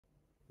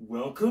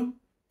Welcome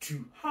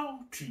to How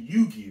to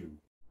Yu-Gi-Oh!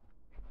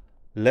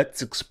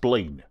 Let's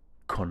explain.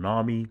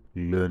 Konami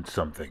learned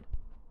something.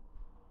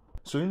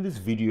 So in this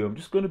video, I'm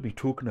just going to be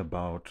talking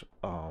about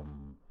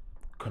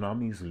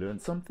Konami's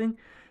learned something,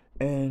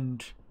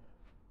 and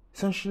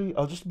essentially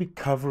I'll just be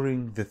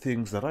covering the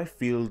things that I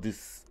feel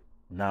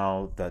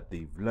now that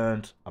they've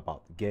learned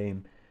about the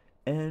game,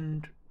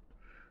 and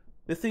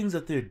the things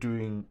that they're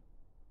doing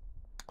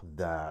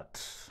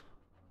that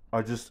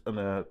are just an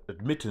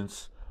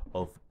admittance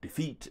of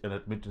defeat and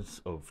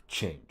admittance of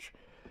change.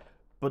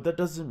 But that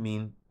doesn't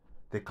mean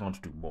they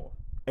can't do more.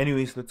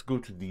 Anyways, let's go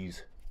to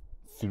these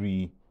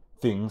three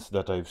things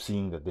that I've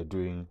seen that they're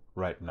doing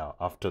right now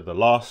after the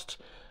last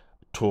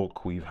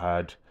talk we've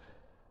had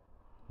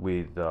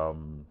with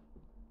Konami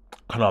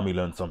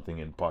Learned Something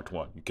in part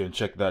 1. You can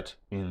check that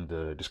in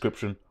the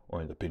description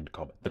or in the pinned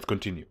comment. Let's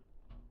continue.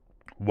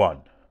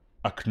 1.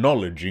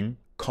 Acknowledging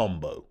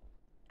combo.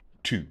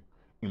 2.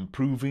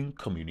 Improving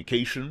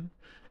communication.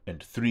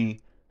 And 3.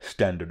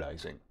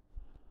 Standardizing.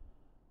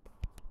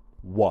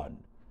 1.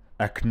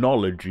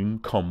 Acknowledging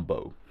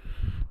combo.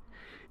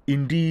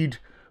 Indeed,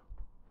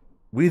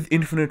 with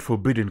Infinite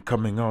Forbidden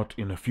coming out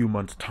in a few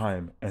months'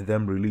 time and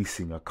them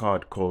releasing a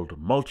card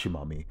called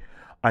Mulchimami,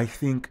 I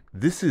think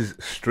this is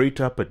straight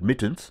up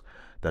admittance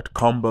that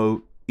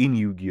combo in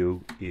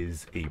Yu-Gi-Oh!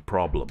 Is a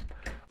problem.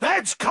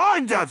 That's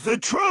kinda the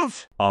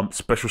truth!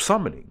 Special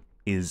summoning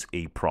is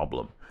a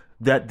problem.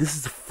 That this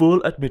is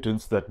full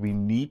admittance that we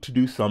need to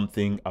do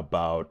something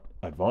about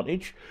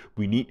advantage.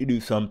 We need to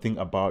do something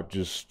about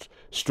just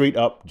straight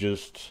up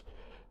just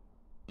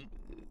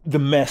the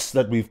mess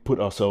that we've put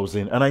ourselves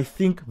in, and I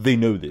think they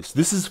know this.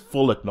 This is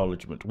full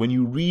acknowledgement. When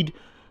you read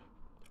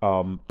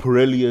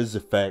Pirellia's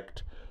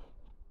effect,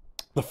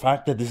 the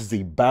fact that this is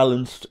a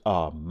balanced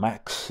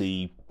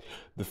maxi,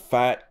 the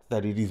fact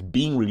that it is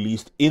being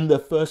released in the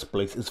first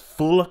place is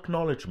full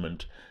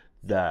acknowledgement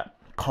that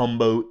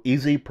combo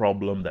is a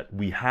problem, that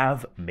we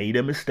have made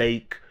a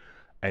mistake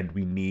and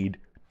we need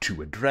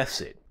to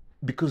address it.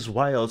 Because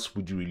why else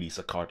would you release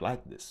a card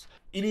like this?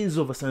 It is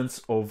of a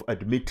sense of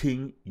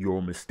admitting your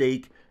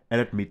mistake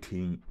and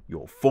admitting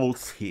your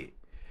faults here.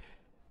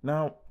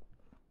 Now,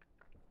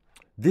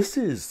 this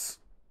is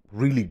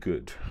really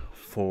good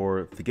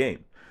for the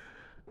game.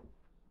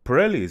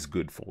 Pirelli is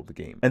good for the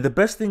game. And the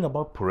best thing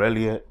about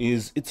Pirelli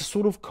is it's a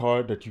sort of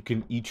card that you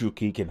can eat your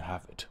cake and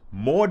have it.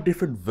 More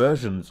different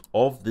versions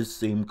of this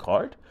same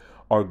card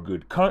are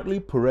good.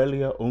 Currently,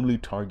 Pirelli only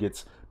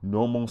targets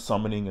normal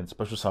summoning and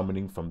special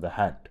summoning from the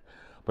hand.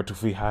 But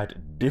if we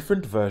had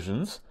different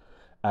versions,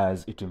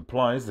 as it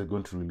implies they're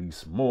going to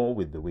release more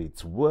with the way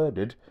it's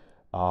worded,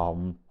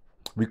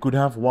 we could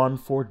have one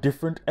for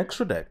different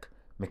extra deck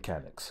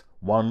mechanics,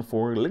 one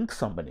for link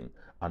summoning,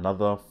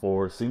 another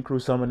for synchro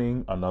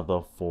summoning,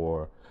 another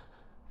for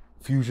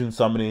fusion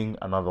summoning,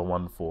 another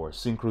one for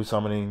synchro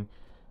summoning,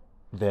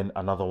 then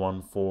another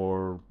one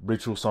for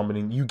ritual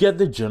summoning. You get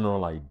the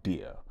general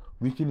idea.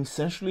 We can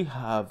essentially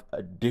have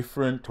a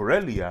different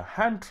Pirelli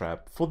hand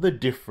trap for the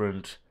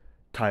different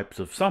types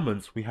of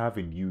summons we have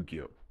in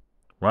Yu-Gi-Oh!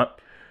 Right?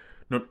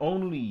 Not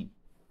only,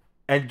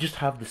 and just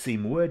have the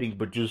same wording,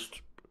 but just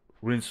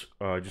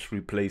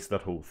replace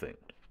that whole thing.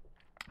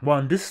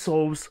 One, this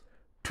solves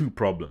two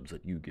problems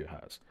that Yu-Gi-Oh!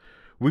 Has,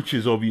 which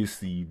is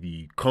obviously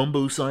the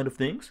combo side of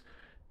things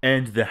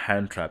and the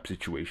hand trap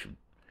situation.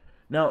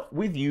 Now,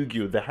 with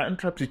Yu-Gi-Oh! The hand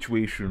trap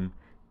situation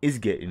I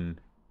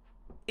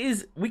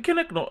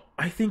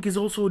think is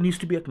also needs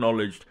to be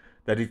acknowledged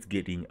that it's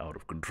getting out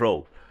of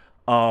control.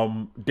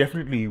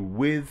 Definitely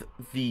with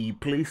the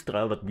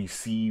playstyle that we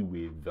see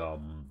with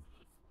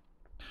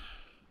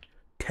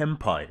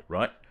Tempai,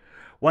 right?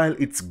 While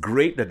it's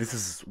great that this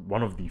is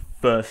one of the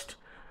first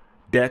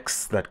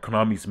decks that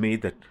Konami's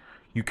made that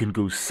you can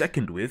go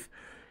second with,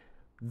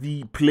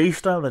 the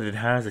playstyle that it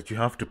has, that you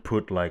have to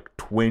put like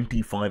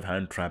 25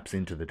 hand traps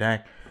into the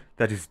deck,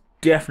 that is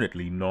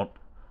definitely not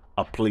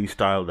a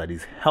playstyle that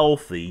is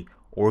healthy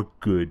or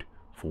good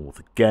for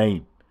the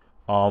game.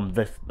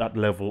 That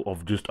level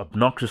of just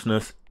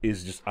obnoxiousness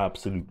is just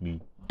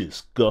absolutely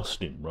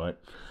disgusting, right?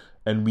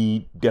 And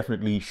we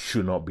definitely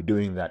should not be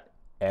doing that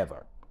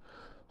ever.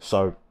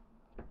 So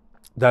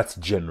that's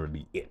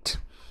generally it.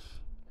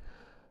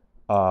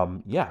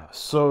 Yeah,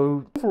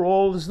 so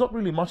overall, there's not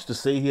really much to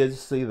say here.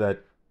 Just say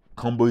that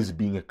combo is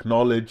being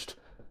acknowledged.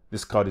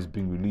 This card is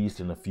being released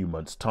in a few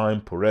months'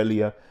 time,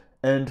 Pirelli,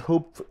 and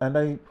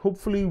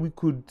hopefully we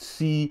could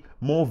see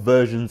more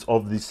versions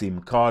of the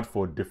same card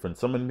for different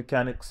summon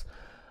mechanics,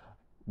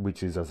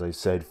 which is, as I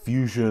said,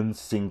 fusion,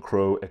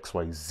 synchro,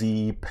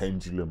 XYZ,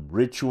 pendulum,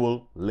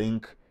 ritual,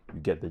 link. You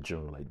get the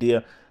general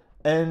idea,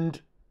 and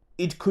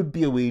it could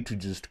be a way to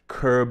just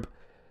curb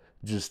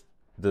just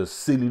the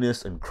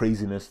silliness and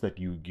craziness that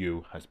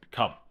Yu-Gi-Oh! Has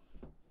become.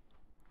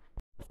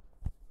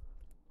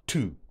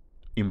 2.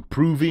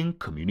 Improving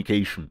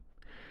communication.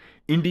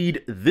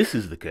 Indeed, this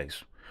is the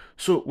case.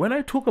 So when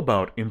I talk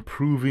about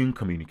improving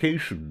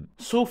communication,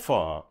 so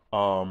far,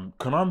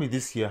 Konami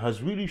this year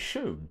has really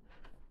shown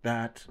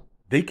that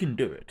they can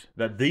do it,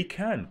 that they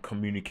can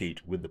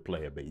communicate with the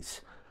player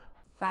base.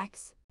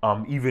 Facts.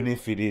 Even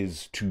if it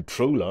is to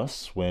troll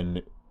us,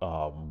 when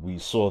we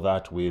saw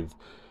that with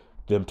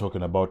them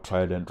talking about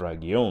Trident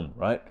Dragion,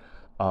 right?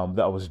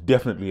 That was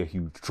definitely a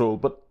huge troll.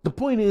 But the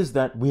point is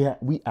that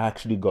we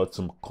actually got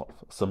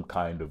some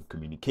kind of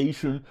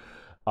communication.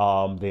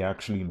 They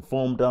actually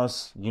informed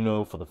us,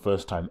 for the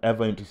first time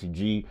ever in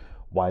TCG,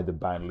 why the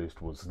ban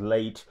list was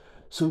late.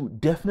 So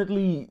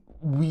definitely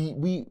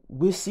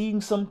we're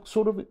seeing some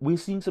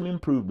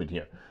improvement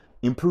here.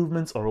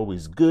 Improvements are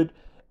always good,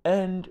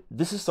 and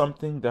this is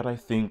something that I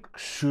think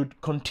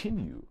should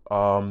continue.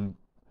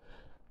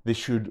 They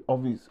should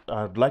obviously,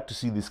 I'd like to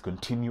see this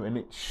continue, and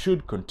it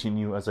should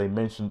continue, as I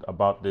mentioned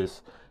about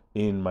this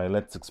in my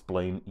Let's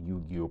Explain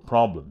Yu-Gi-Oh!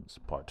 Problems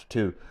Part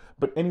 2.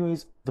 But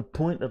anyways, the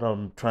point that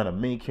I'm trying to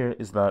make here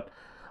is that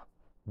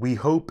we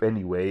hope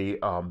anyway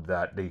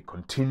that they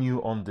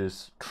continue on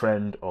this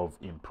trend of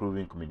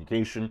improving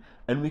communication,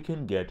 and we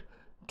can get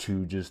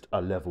to just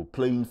a level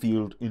playing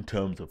field in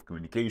terms of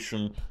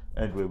communication,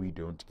 and where we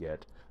don't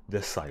get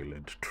the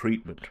silent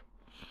treatment.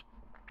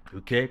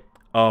 Okay?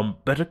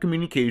 Better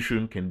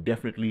communication can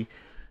definitely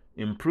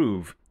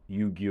improve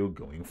Yu-Gi-Oh!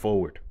 Going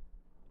forward.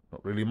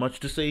 Not really much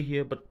to say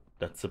here, but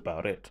that's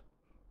about it.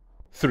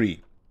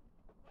 3.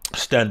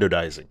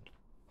 Standardizing.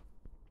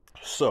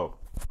 So,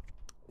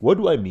 what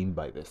do I mean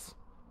by this?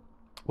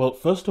 Well,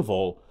 first of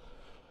all,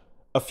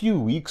 a few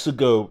weeks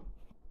ago,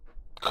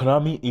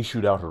 Konami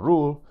issued out a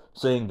rule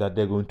saying that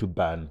they're going to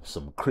ban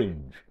some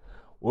cringe.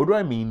 What do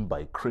I mean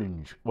by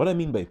cringe? What I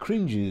mean by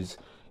cringe is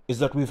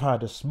that we've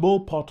had a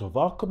small part of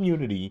our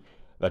community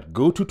that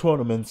go to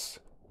tournaments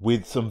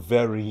with some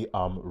very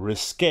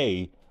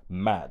risque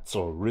mats,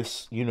 or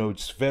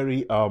just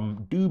very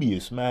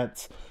dubious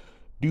mats,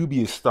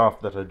 dubious stuff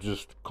that are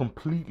just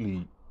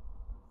completely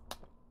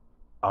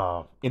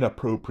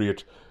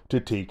inappropriate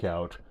to take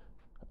out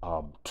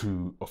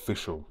to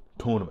official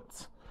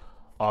tournaments.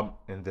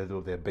 And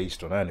they're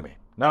based on anime.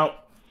 Now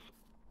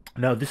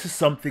this is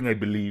something I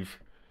believe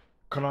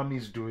Konami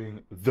is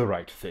doing the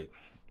right thing.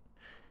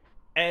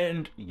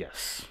 And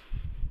yes,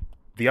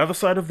 the other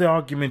side of the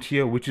argument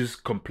here, which is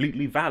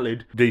completely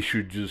valid, they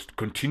should just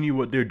continue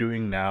what they're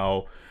doing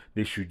now.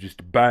 They should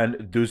just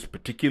ban those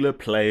particular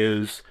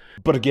players.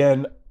 But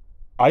again,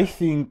 I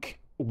think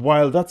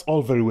while that's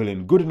all very well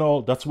and good and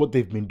all, that's what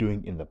they've been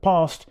doing in the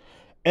past,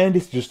 and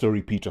it's just a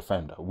repeat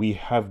offender.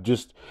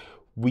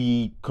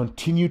 We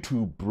continue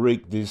to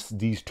break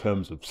these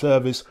terms of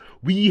service.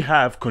 We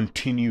have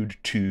continued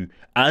to,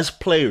 as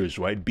players,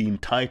 right, be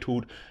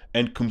entitled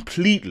and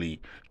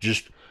completely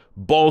just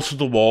balls to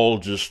the wall,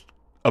 just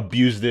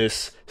abuse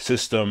this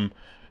system,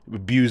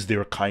 abuse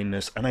their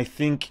kindness. And I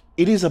think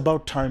it is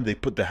about time they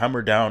put the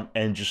hammer down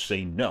and just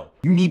say no.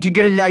 You need to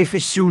get a life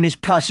as soon as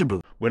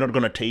possible. We're not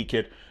going to take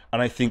it.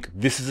 And I think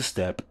this is a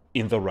step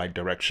in the right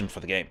direction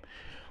for the game.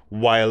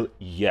 While,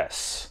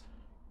 yes,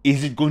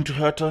 is it going to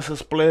hurt us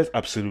as players?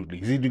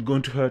 Absolutely. Is it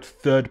going to hurt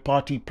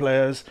third-party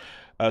players,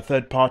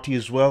 third party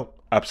as well?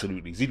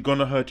 Absolutely. Is it going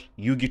to hurt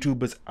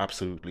Yu-Gi-Tubers?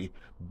 Absolutely.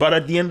 But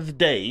at the end of the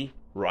day,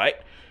 right,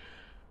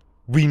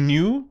 we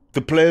knew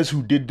the players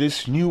who did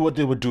this knew what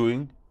they were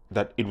doing,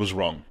 that it was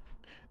wrong.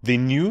 They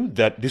knew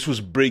that this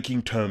was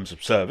breaking terms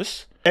of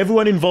service.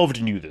 Everyone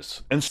involved knew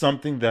this, and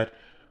something that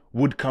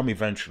would come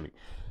eventually.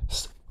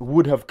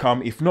 Would have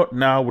come, if not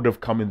now, would have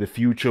come in the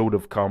future, would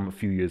have come a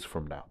few years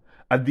from now.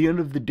 At the end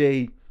of the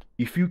day,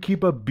 if you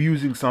keep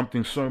abusing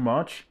something so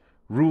much,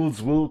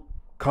 rules will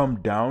come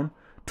down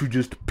to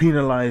just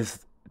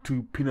penalize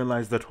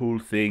that whole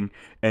thing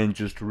and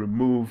just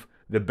remove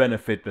the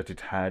benefit that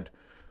it had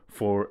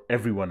for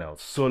everyone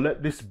else. So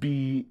let this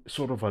be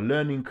sort of a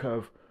learning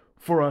curve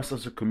for us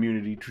as a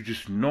community to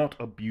just not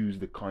abuse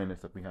the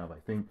kindness that we have. I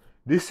think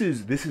this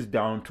is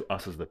down to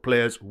us as the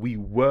players. We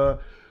were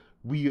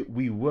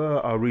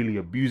really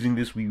abusing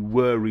this. We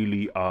were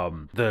really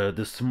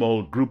the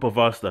small group of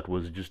us that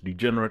was just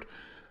degenerate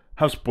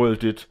have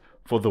spoiled it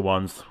for the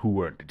ones who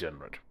weren't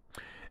degenerate.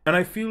 And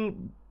I feel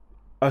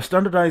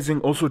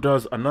standardizing also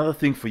does another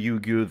thing for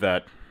Yu-Gi-Oh!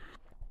 That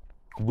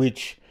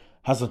which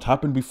hasn't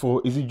happened before,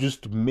 is it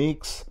just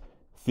makes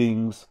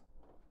things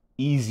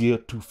easier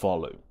to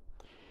follow.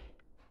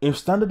 If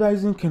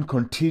standardizing can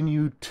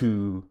continue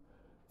to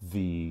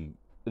the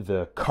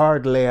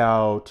card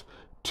layout,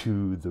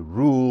 to the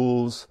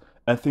rules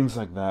and things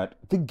like that,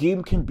 the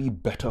game can be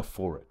better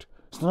for it.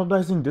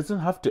 Standardizing doesn't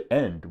have to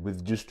end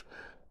with just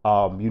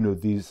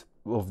these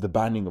of the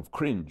banning of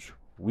cringe.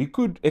 We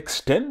could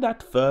extend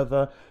that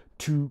further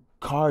to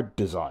card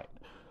design,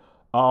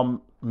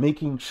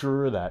 making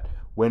sure that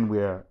when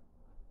we're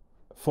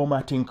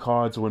formatting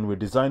cards, when we're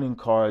designing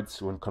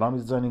cards, when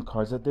Konami's designing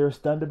cards, that they're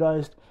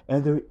standardized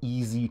and they're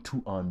easy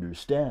to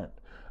understand,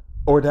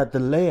 or that the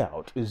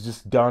layout is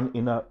just done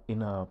in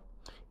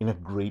a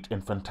great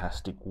and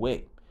fantastic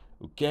way.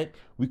 Okay,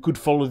 we could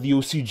follow the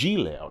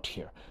OCG layout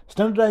here.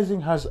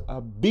 Standardizing has a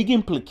big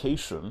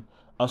implication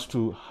as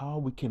to how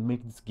we can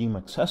make this game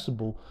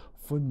accessible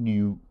for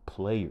new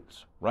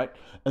players, right?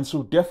 And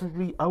so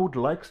definitely I would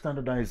like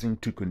standardizing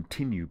to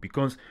continue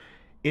because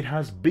it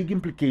has big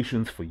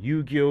implications for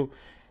Yu-Gi-Oh!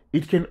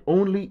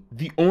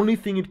 the only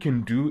thing it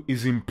can do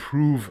is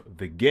improve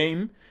the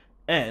game,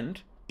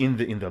 and in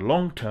the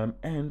long term,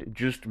 and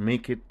just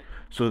make it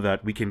so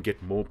that we can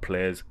get more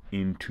players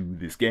into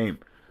this game.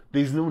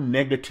 There's no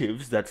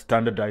negatives that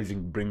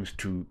standardizing brings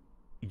to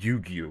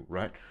Yu-Gi-Oh,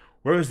 right?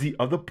 Whereas the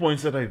other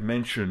points that I've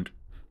mentioned,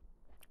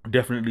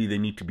 definitely they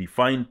need to be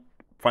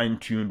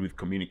fine-tuned with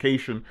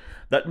communication.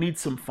 That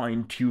needs some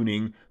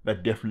fine-tuning.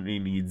 That definitely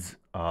needs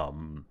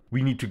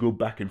we need to go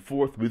back and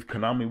forth with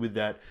Konami with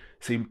that.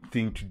 Same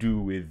thing to do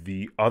with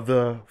the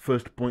other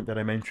first point that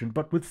I mentioned.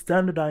 But with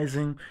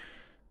standardizing,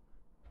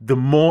 the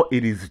more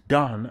it is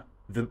done,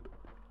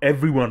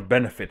 everyone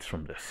benefits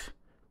from this.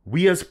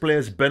 We as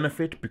players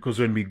benefit because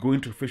when we go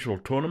into official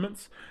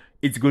tournaments,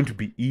 it's going to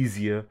be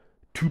easier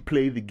to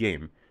play the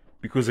game.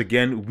 Because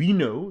again, we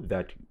know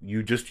that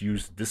you just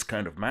use this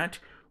kind of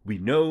match. We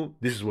know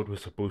this is what we're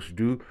supposed to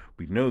do.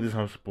 We know this is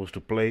how we're supposed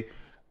to play.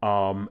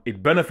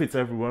 It benefits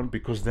everyone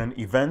because then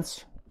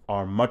events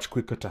are much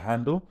quicker to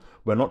handle.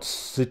 We're not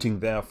sitting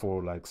there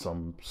for like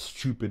some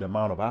stupid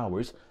amount of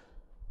hours.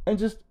 And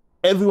just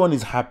everyone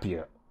is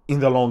happier in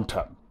the long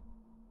term.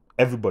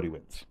 Everybody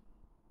wins.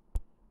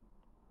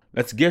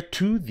 Let's get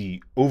to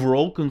the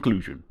overall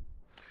conclusion.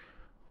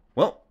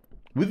 Well,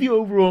 with the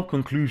overall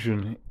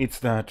conclusion, it's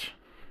that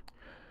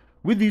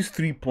with these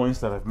 3 points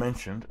that I've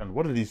mentioned, and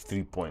what are these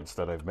 3 points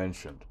that I've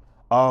mentioned?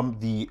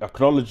 The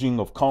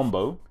acknowledging of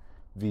combo,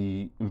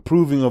 the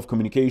improving of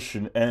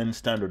communication, and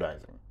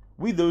standardizing.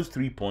 With those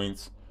 3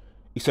 points,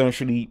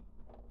 essentially,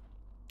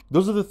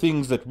 those are the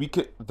things that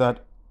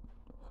that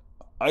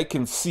I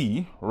can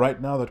see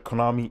right now that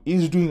Konami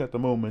is doing at the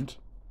moment,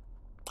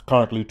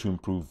 currently, to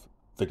improve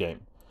the game.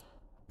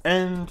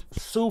 And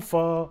so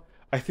far,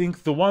 I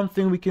think the one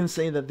thing we can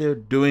say that they're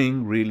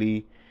doing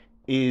really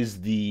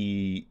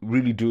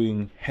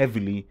doing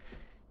heavily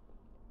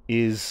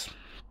is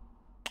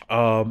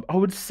I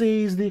would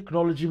say is the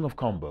acknowledging of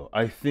combo.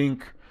 I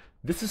think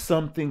this is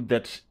something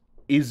that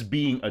is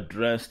being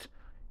addressed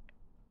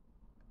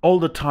all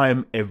the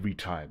time, every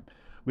time.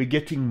 We're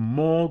getting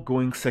more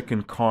going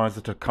second cards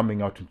that are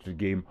coming out into the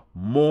game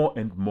more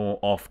and more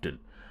often.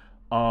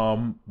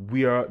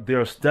 They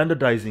are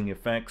standardizing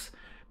effects,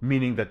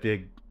 meaning that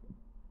they're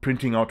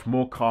printing out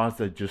more cards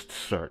that just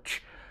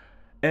search.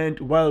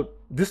 And while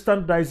this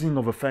standardizing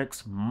of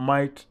effects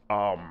might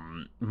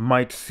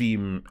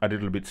seem a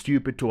little bit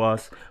stupid to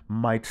us,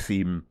 might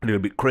seem a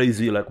little bit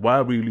crazy, like why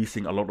are we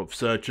releasing a lot of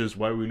searches?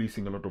 Why are we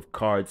releasing a lot of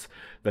cards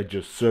that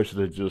just search,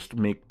 that just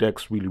make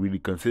decks really, really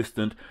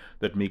consistent,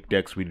 that make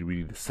decks really,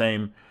 really the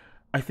same?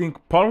 I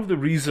think part of the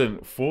reason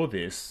for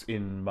this,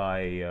 in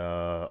my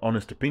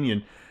honest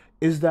opinion,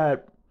 is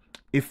that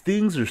if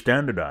things are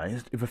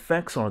standardized, if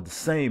effects are the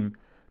same,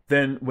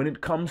 then when it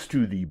comes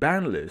to the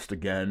ban list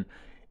again,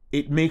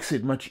 it makes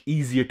it much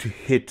easier to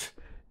hit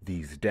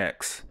these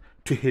decks,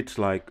 to hit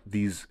like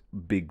these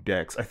big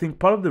decks. I think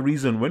part of the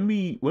reason when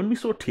we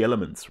saw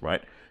T-Elements,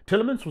 right?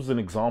 T-Elements was an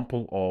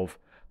example of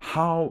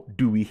how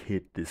do we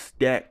hit this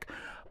deck.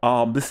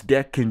 This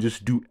deck can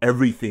just do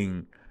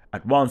everything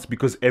at once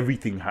because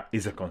everything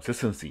is a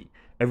consistency.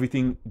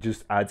 Everything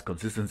just adds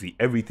consistency.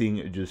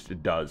 Everything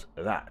just does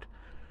that.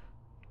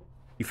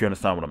 If you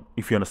understand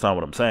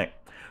what I'm saying.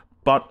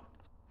 But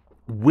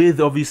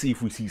with obviously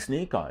if we see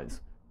Snake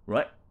Eyes,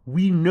 right?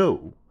 We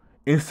know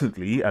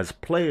instantly as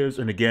players,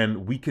 and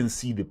again we can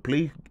see the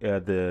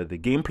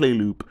gameplay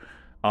loop.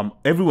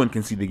 Everyone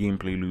can see the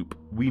gameplay loop.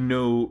 We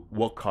know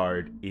what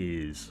card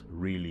is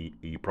really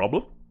a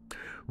problem.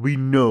 We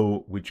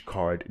know which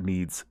card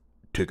needs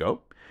to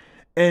go.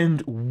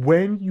 And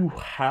when you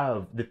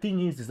have, the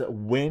thing is that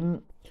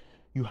when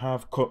you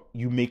have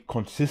you make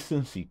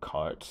consistency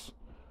cards,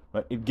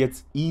 right? It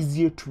gets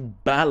easier to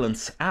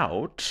balance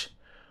out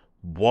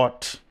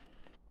what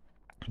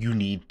you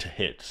need to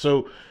hit.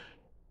 So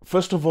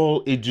first of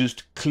all,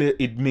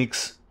 it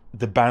makes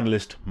the ban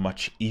list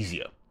much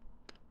easier,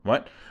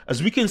 right?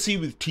 As we can see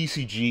with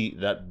TCG,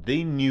 that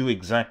they knew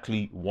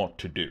exactly what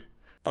to do.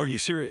 Are you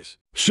serious?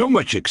 So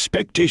much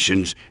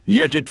expectations,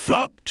 yet it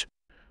flopped.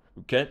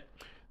 Okay,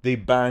 they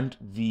banned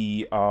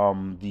the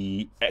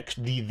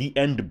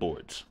end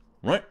boards,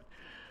 right?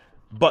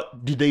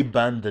 But did they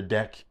ban the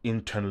deck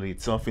internally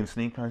itself in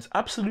Snake Eyes?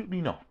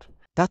 Absolutely not.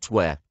 That's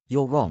where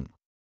you're wrong.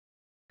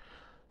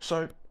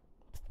 So,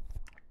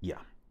 yeah.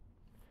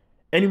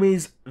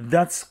 Anyways,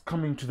 that's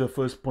coming to the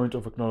first point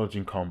of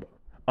acknowledging combo.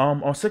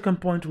 Our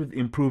second point with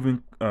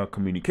improving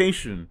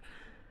communication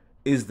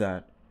is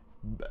that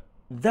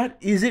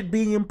is it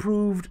being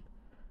improved?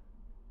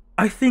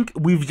 I think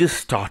we've just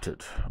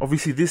started.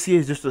 Obviously, this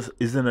year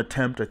is an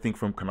attempt, I think,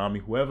 from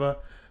Konami, whoever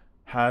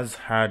has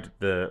had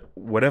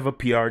whatever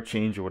PR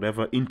change or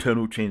whatever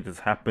internal change that's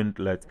happened,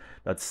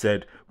 that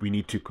said we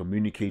need to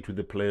communicate with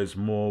the players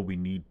more. We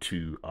need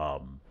to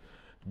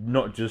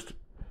not just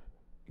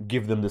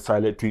give them the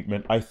silent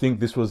treatment. I think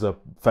this was a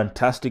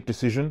fantastic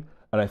decision,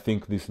 and I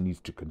think this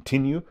needs to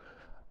continue.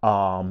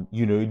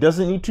 It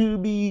doesn't need to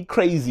be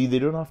crazy. They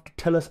don't have to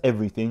tell us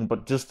everything,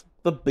 but just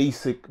the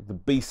basic,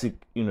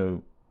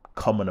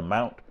 common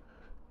amount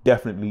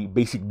definitely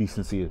basic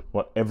decency is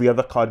what every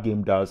other card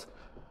game does.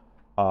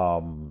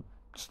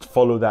 Just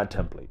follow that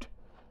template.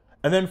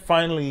 And then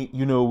finally,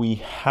 we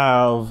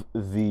have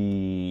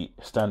the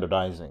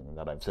standardizing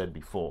that I've said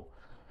before.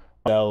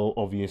 Sell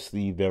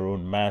obviously their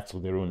own mats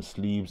or their own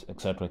sleeves,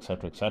 etc.,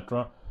 etc.,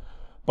 etc.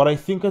 But I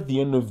think at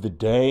the end of the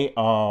day,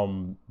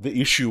 the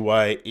issue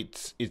why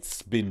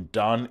it's been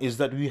done is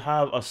that we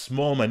have a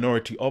small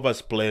minority of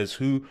us players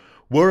who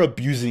were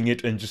abusing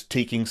it and just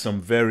taking some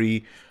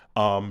very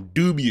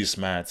dubious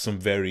mats, some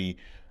very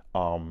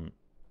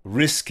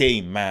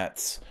risque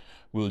mats,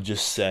 we'll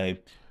just say,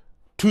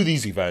 to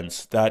these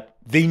events that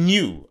they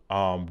knew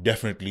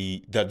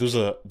definitely that those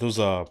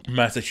are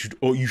mats that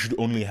you should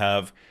only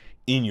have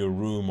in your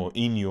room or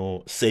in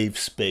your safe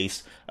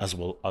space, as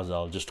well as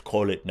I'll just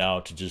call it now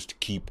to just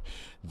keep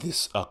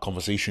this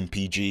conversation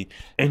PG.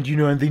 And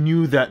and they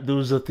knew that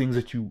those are things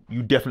that you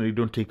definitely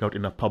don't take out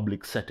in a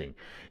public setting.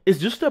 It's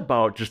just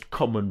about just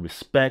common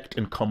respect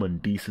and common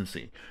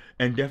decency,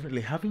 and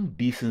definitely having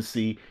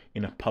decency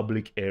in a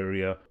public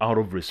area out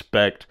of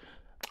respect.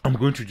 I'm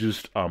going to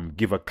just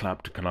give a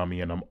clap to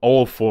Konami, and I'm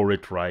all for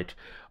it, right?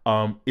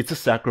 It's a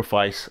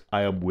sacrifice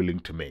I am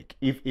willing to make.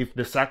 If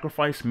the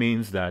sacrifice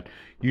means that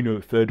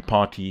third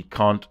party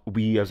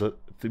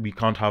we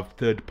can't have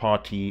third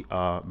party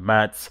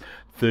mats,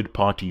 third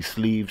party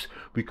sleeves,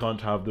 we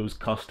can't have those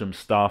custom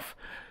stuff,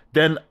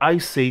 then I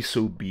say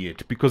so be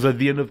it. Because at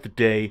the end of the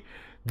day,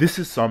 this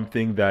is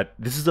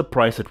a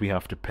price that we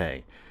have to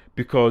pay.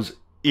 Because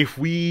if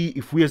we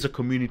as a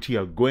community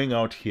are going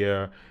out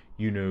here,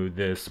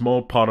 the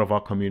small part of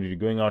our community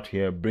going out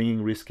here,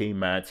 bringing risque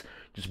mats,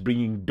 just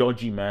bringing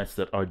dodgy mats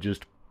that are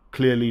just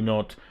clearly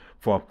not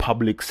for a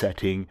public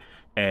setting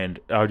and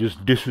are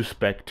just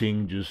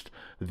disrespecting just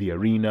the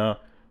arena,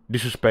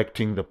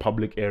 disrespecting the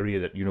public area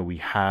that, we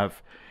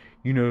have.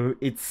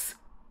 It's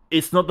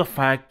not the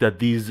fact that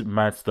these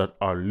mats that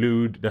are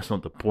lewd, that's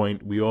not the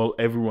point.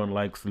 Everyone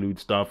likes lewd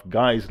stuff,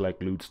 guys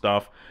like lewd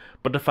stuff,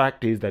 but the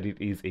fact is that it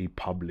is a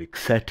public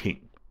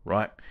setting,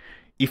 right?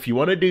 If you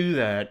want to do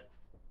that,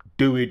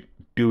 do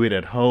it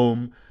at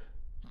home,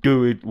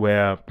 do it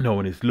where no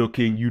one is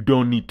looking. You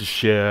don't need to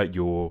share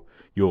your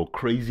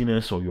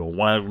craziness or your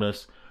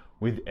wildness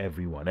with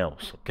everyone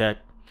else, okay?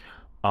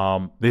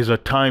 There's a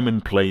time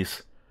and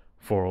place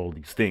for all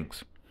these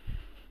things.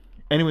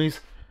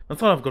 Anyways,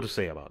 that's all I've got to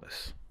say about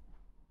this.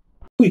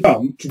 We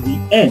come to the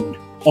end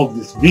of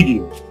this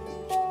video.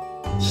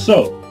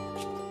 So,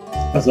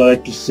 as I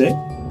like to say,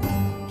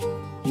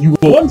 you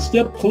are one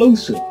step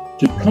closer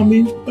to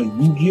becoming a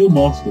Yu-Gi-Oh!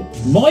 Master.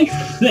 My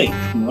fate,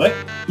 right,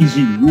 is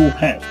in your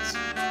hands.